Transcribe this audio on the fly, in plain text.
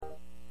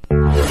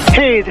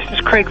Hey, this is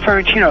Craig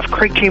Ferrantino of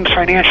Craig James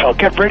Financial.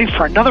 Get ready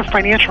for another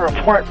financial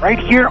report right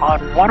here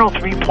on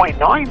 103.9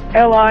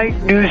 LI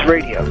News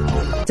Radio.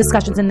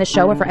 Discussions in this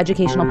show are for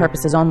educational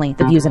purposes only.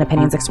 The views and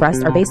opinions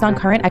expressed are based on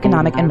current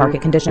economic and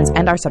market conditions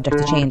and are subject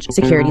to change.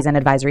 Securities and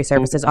advisory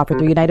services offered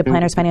through United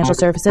Planners Financial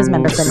Services,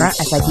 member FINRA,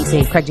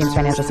 SIPC. Craig James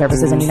Financial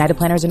Services and United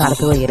Planners are not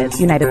affiliated.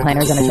 United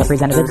Planners and its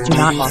representatives do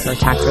not offer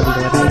tax or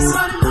legal advice.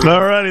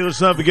 All righty,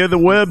 let's not forget the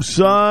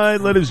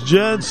website, ladies and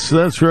gents.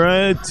 That's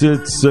right.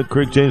 It's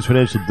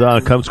CraigJamesFinancial.com.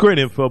 It's great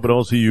info, but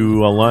also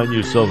you align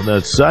yourself on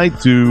that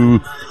site to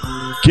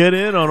get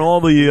in on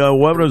all the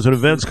webinars and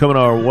events coming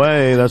our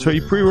way. That's right,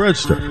 you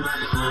pre-register.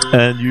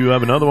 And you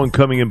have another one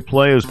coming in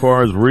play as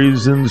far as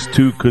reasons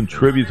to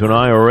contribute to an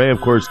IRA. Of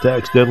course,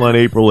 tax deadline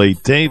April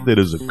 18th. It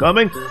is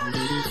coming.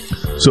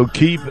 So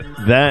keep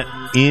that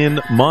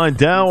in mind.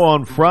 Dow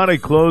on Friday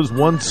closed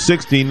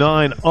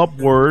 169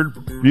 upward.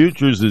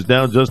 Futures is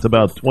down just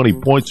about 20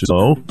 points or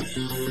so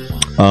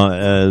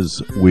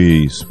as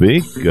we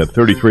speak.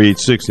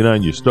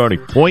 33,869 your starting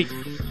point.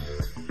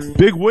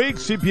 Big week.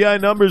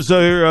 CPI numbers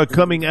are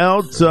coming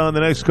out in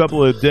the next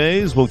couple of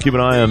days. We'll keep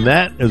an eye on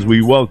that as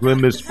we welcome in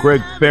Mr.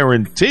 Craig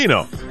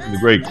Ferrantino, the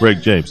great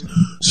Craig James.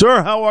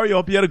 Sir, how are you?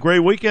 Hope you had a great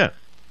weekend.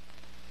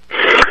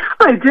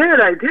 I did.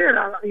 I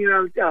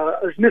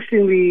was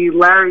missing the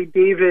Larry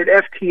David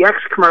FTX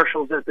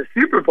commercials at the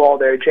Super Bowl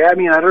there, Jay. I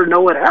mean, I don't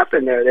know what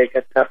happened there.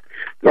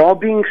 They're all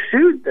being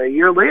sued a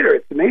year later.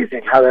 It's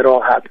amazing how that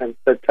all happened,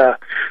 but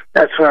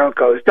that's where it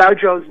goes. Dow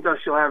Jones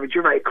Industrial Average,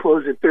 you're right,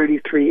 closed at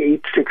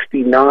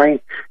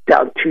 33,869,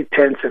 down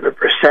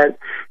 0.2%.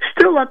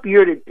 Still up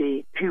year to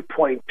date,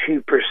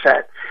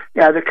 2.2%.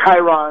 Yeah, the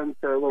Chirons,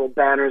 the little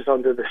banners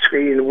under the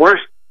screen,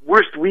 worst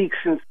week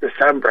since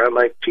December. I'm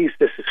like, geez,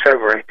 this is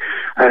February.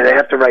 They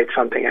have to write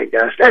something, I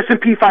guess.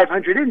 S&P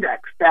 500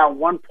 index down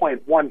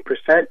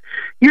 1.1%.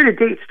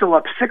 Year-to-date still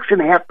up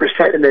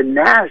 6.5%. And the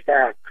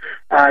NASDAQ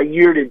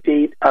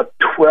year-to-date up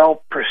 12%.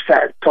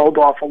 Sold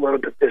off a little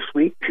bit this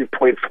week,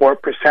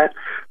 2.4%,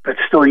 but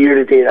still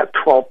year-to-date up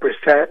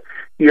 12%.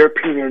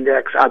 European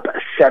index up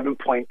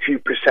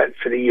 7.2%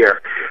 for the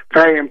year.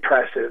 Very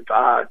impressive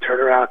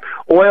turnaround.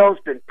 Oil's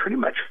been pretty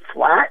much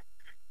flat,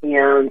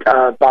 and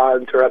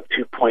bonds are up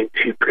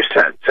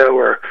 2.2%. So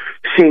we're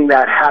seeing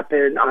that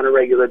happen on a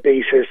regular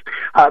basis.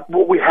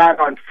 What we had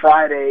on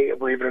Friday,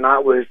 believe it or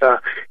not, was a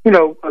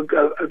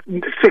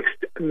mixed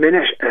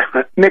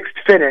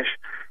finish,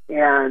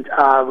 and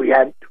we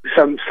had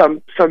some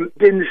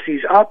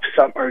indices up,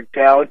 some are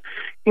down,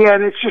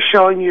 and it's just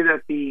showing you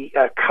that the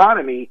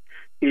economy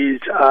is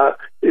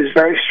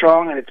very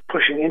strong, and it's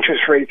pushing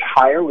interest rates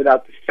higher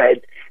without the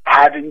Fed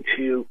having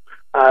to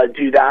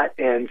do that.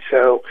 And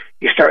so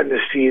you're starting to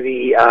see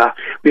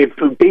we've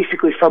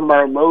basically from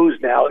our lows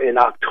now in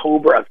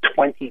October of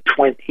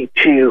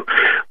 2022,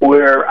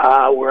 we're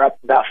up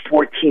about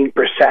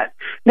 14%.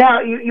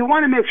 Now you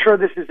want to make sure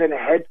this isn't a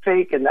head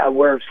fake, and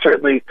we're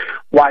certainly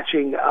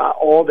watching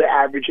all the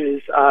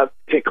averages,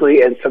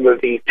 particularly and some of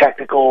the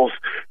technicals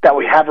that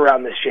we have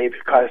around this shape,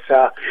 because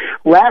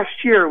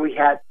last year we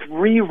had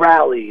 3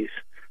 rallies.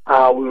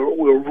 We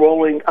were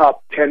rolling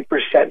up 10%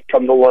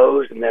 from the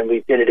lows, and then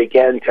we did it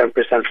again, 10%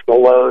 from the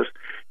lows.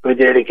 We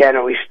did it again,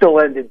 and we still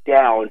ended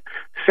down.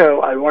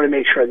 So I want to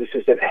make sure this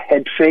isn't a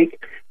head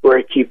fake.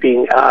 We're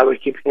keeping a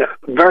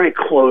very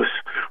close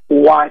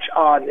watch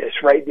on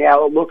this. Right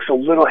now, it looks a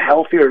little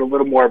healthier and a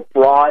little more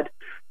broad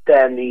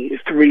than the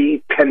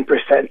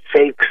 10%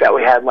 fakes that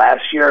we had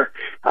last year,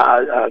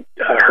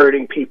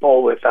 hurting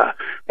people with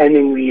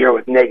ending the year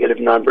with negative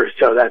numbers.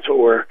 So that's what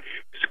we're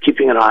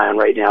keeping an eye on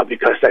right now,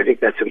 because I think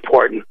that's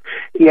important.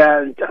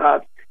 And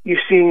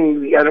you're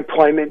seeing the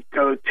unemployment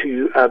go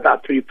to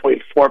about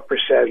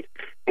 3.4%,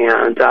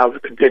 and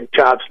with the good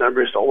jobs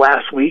numbers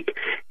last week.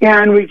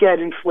 And we get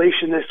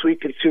inflation this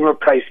week. Consumer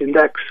price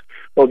index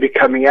will be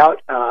coming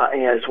out,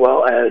 as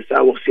well as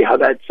we'll see how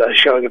that's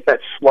showing. If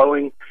that's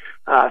slowing,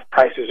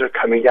 prices are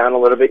coming down a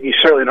little bit. You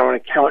certainly don't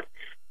want to count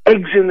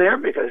eggs in there,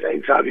 because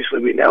eggs, obviously,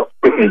 we know.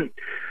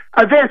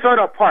 Advanced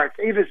Auto Parts,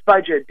 Avis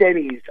Budget,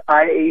 Denny's,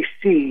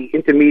 IAC,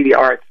 Intermediate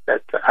Arts,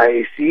 that's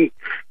IAC,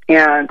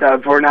 and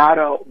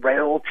Vornado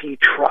Realty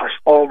Trust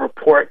all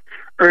report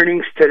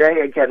earnings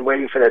today. Again,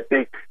 waiting for that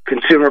big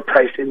consumer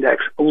price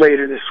index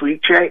later this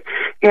week, Jay.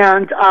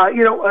 And,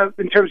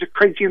 in terms of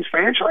Craig James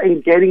Financial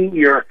and getting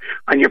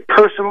on your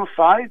personal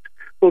side,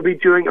 we'll be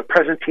doing a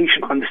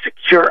presentation on the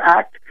Secure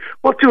Act.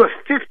 We'll do a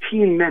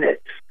 15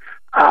 minutes,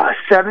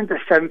 7 to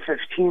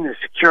 7:15, the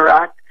Secure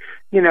Act.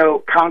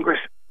 Congress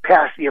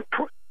passed the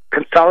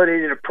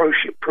Consolidated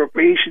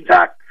Appropriations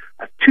Act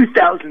of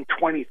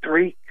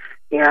 2023,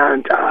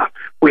 and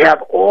we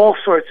have all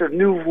sorts of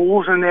new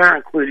rules in there,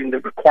 including the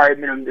required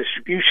minimum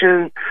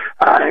distribution.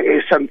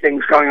 Some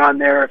things going on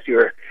there if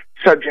you're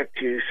subject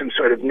to some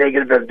sort of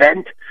negative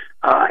event,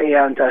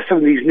 and some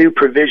of these new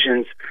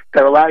provisions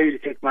that allow you to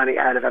take money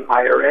out of an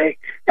IRA,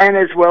 and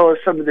as well as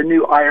some of the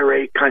new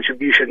IRA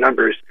contribution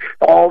numbers.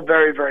 All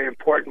very, very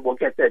important. We'll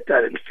get that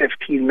done in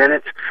 15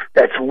 minutes.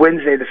 That's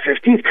Wednesday the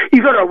 15th.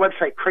 You go to our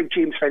website,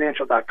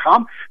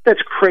 CraigJamesFinancial.com.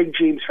 That's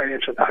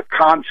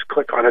CraigJamesFinancial.com. Just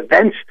click on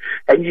events,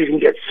 and you can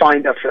get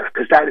signed up for that,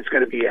 because that is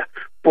going to be a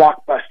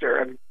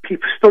blockbuster. And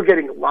people still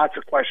getting lots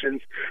of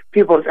questions.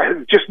 People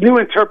just new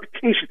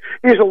interpretation.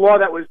 Here's a law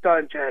that was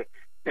done, Jay,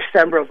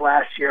 December of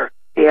last year,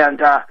 and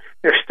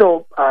they're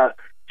still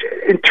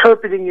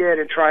interpreting it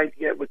and trying to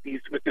get what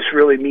this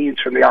really means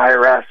from the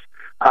IRS.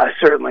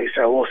 Certainly,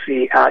 so we'll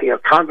see.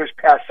 Congress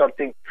passed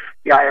something,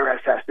 the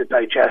IRS has to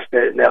digest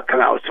it, and they'll come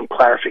out with some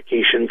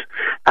clarifications.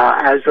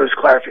 As those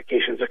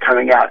clarifications are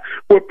coming out,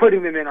 we're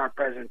putting them in our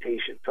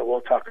presentation, so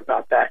we'll talk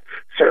about that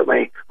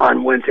certainly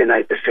on Wednesday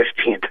night, the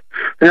 15th.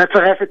 And that's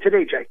what I have for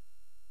today, Jay.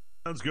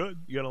 Sounds good.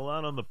 You got a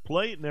lot on the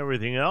plate and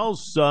everything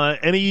else.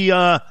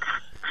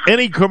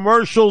 Any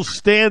commercials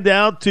stand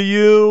out to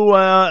you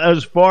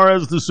as far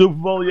as the Super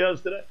Bowl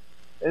yesterday?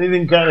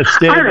 Anything kind of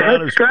stand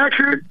out?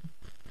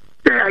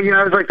 Yeah,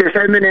 it was like this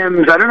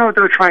M&M's. I don't know what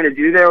they were trying to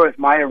do there with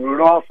Maya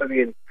Rudolph. I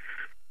mean,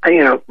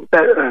 it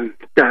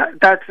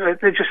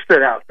just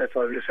stood out. That's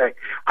all I'm just saying.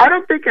 I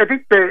think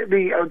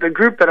the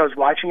group that I was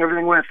watching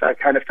everything with, I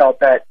kind of felt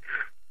that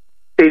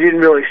they didn't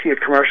really see a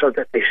commercial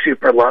that they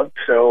super loved.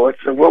 So,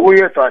 what were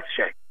your thoughts,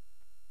 Jay?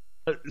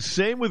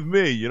 Same with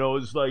me.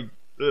 It's like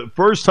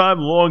first time,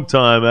 long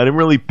time. I didn't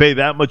really pay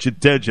that much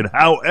attention.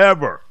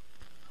 However,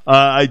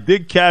 I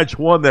did catch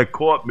one that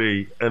caught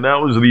me, and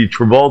that was the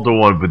Travolta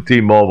one for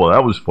T-Mobile.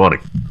 That was funny.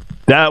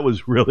 That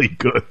was really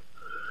good.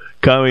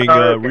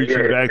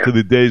 Reaching back to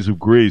the days of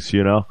Grease,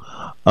 Very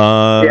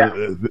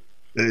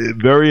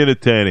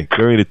entertaining.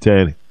 Very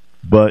entertaining.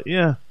 But,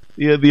 yeah,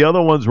 the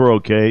other ones were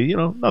okay.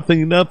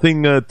 Nothing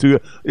too.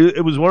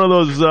 It was one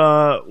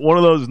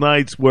of those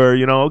nights where,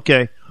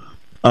 okay,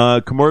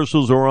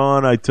 commercials are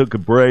on. I took a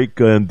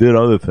break and did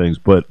other things.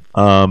 But,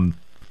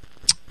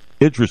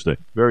 interesting.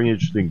 Very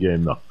interesting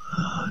game, though.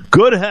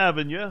 Good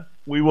having you.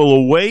 We will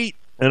await,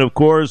 and of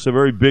course, a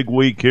very big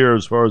week here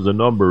as far as the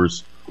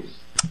numbers,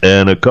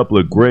 and a couple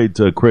of great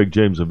Craig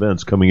James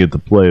events coming into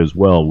play as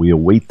well. We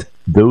await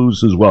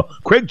those as well.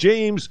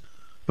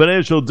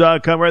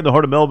 CraigJamesFinancial.com, right in the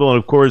heart of Melville, and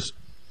of course,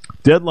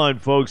 deadline,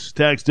 folks.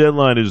 Tax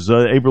deadline is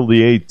April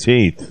the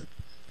 18th.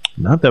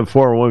 Not that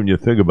far away when you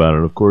think about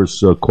it. Of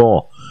course,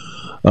 call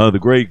the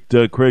great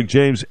Craig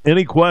James.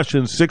 Any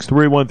questions?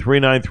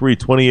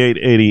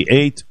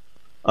 631-393-2888.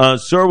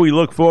 Sir, we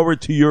look forward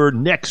to your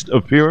next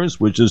appearance,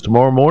 which is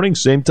tomorrow morning,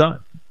 same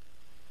time.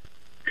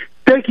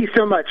 Thank you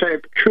so much. I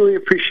truly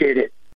appreciate it.